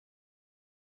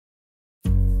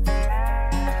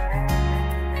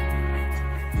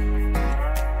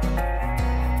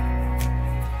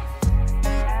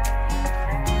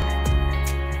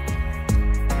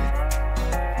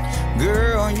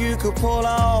you could pull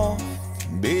off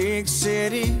big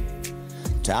city,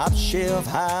 top shelf,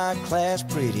 high class,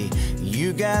 pretty.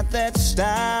 You got that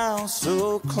style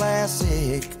so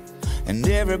classic, and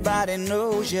everybody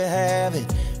knows you have it.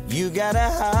 You got a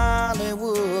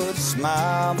Hollywood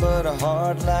smile, but a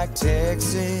heart like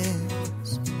Texas.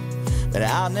 But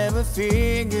I'll never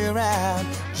figure out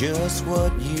just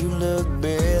what you look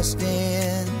best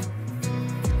in.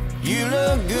 You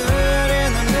look good in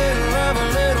the middle of a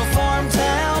little farm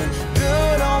town,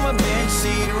 good on my bench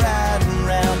seat riding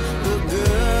round. Look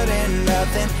good in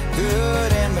nothing,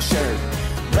 good in my shirt.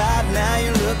 Right now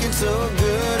you're looking so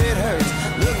good it hurts.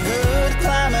 Look good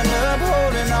climbing up,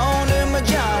 holding on to my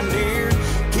John Deere,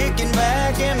 kicking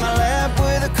back in my lap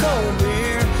with a cold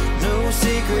beer. No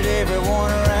secret,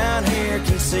 everyone around here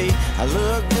can see I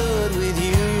look good with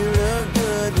you, you look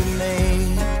good with me.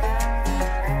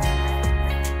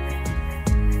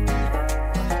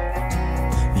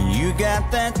 You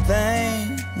got that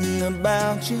thing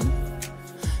about you,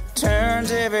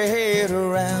 turns every head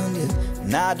around you.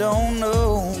 And I don't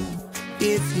know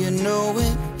if you know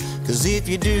it, 'cause if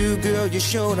you do, girl, you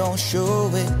sure don't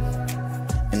show it.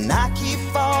 And I keep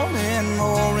falling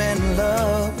more in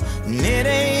love, and it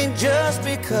ain't just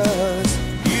because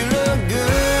you look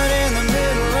good in the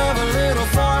middle of a little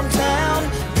farm town,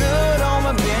 good on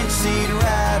my bench seat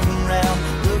riding round.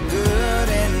 Look good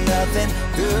in nothing,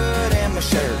 good in my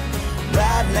shirt.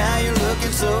 Right now you're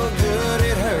looking so good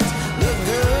it hurts. Look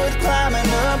good climbing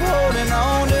up, holding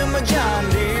on to my John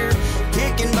Deere,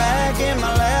 kicking back in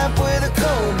my lap with a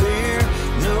cold beer.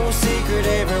 No secret,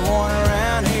 everyone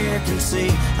around here can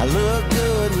see I look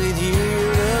good with you, you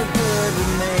look good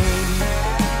with me.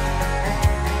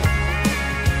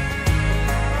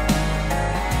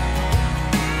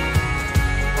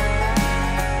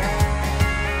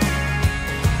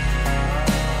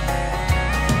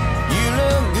 You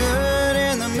look good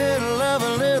in the middle of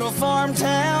a little farm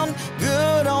town,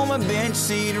 good on my bench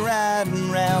seat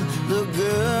riding round. Look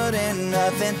good in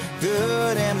nothing,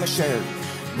 good in my shirt.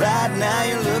 Right now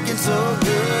you're looking so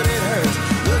good it hurts.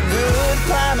 Look good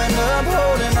climbing up,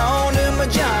 holding on to my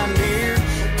John Deere,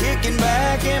 kicking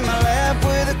back in my lap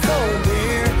with a cold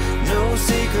beer. No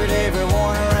secret,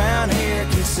 everyone around here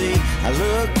can see I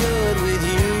look good with